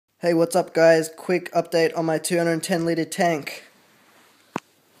Hey, what's up guys? Quick update on my 210 litre tank.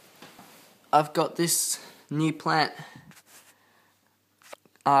 I've got this new plant.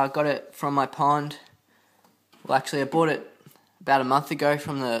 I got it from my pond. Well, actually I bought it about a month ago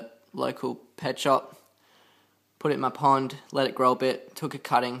from the local pet shop. Put it in my pond, let it grow a bit, took a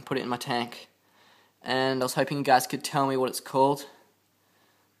cutting, put it in my tank. And I was hoping you guys could tell me what it's called.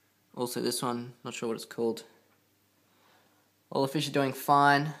 Also this one, not sure what it's called. All the fish are doing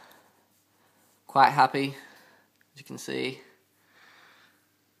fine. Quite happy, as you can see.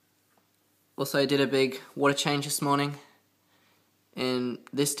 Also did a big water change this morning in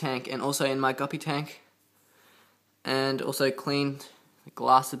this tank and also in my guppy tank. And also cleaned the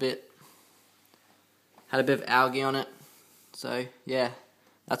glass a bit. Had a bit of algae on it. So yeah,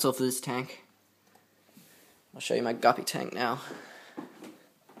 that's all for this tank. I'll show you my guppy tank now.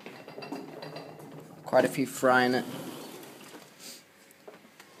 Quite a few fry in it.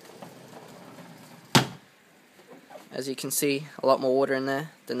 As you can see, a lot more water in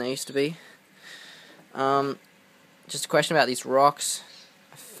there than there used to be. Just a question about these rocks.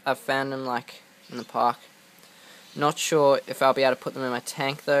 I've found them like in the park. Not sure if I'll be able to put them in my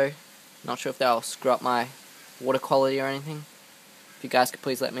tank though. Not sure if they'll screw up my water quality or anything. If you guys could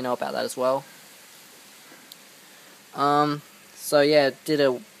please let me know about that as well. So yeah, did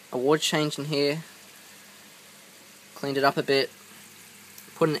a water change in here. Cleaned it up a bit.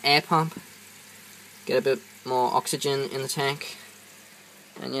 Put an air pump. Get a bit more oxygen in the tank.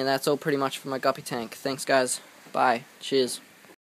 And yeah, that's all pretty much for my guppy tank. Thanks guys. Bye. Cheers.